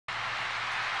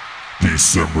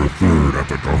December 3rd at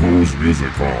the Cohoes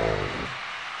Music Hall.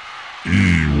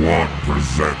 E1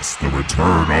 presents the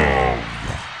return of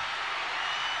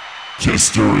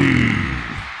Kisstory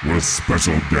with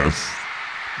special guest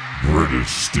British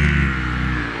Steel.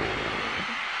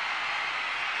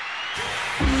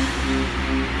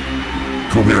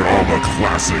 Come hear all the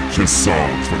classic Kiss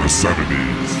songs from the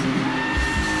 70s.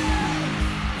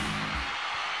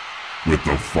 With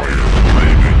the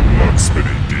fire-breathing,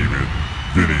 lung-spitting demon,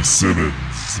 Vinnie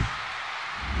Simmons.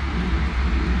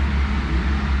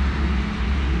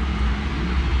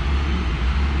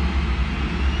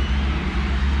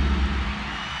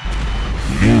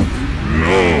 Luke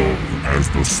Love as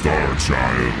the Star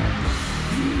Child.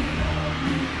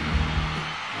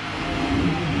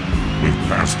 With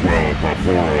Pasquale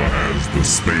Papora as the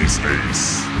Space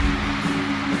Ace.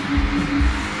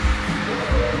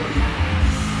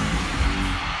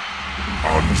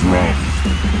 On drums,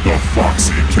 the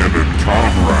Foxy Kevin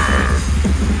Conrad.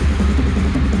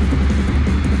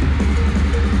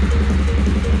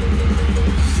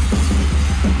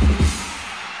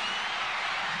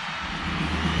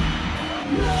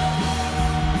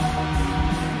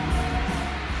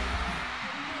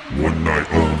 One night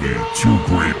only, two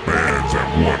great bands at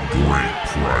one great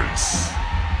price.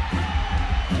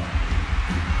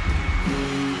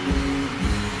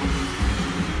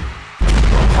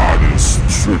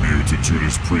 Tribute to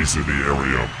Judas Priest in the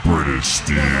area, British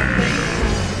Steel.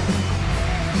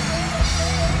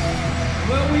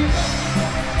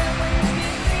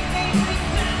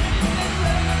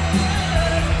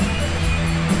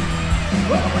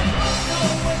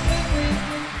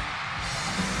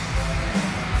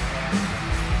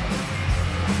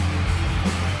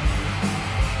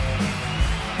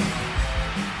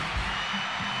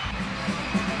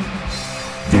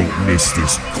 Don't miss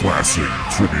this classic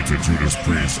tribute to Judas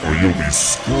Priest, or you'll be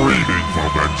screaming for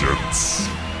vengeance.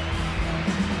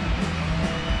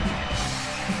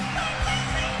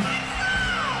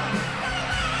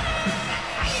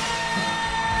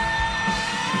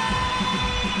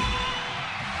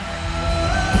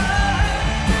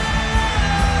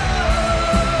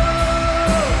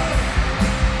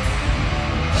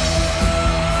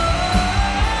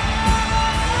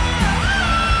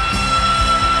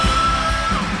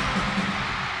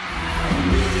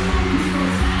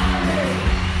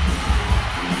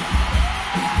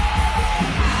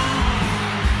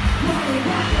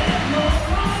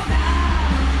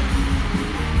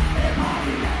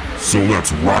 So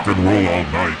let's rock and roll all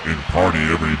night and party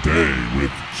every day with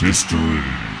Kisstory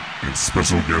and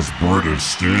special guest British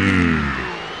Steel.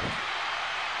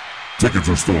 Tickets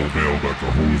are still available at the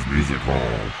Cohoes Music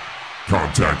Hall.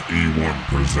 Contact E1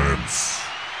 Presents.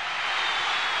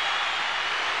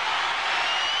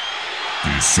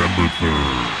 December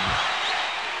 3rd.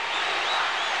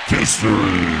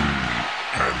 Kisstory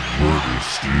and British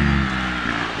Steel.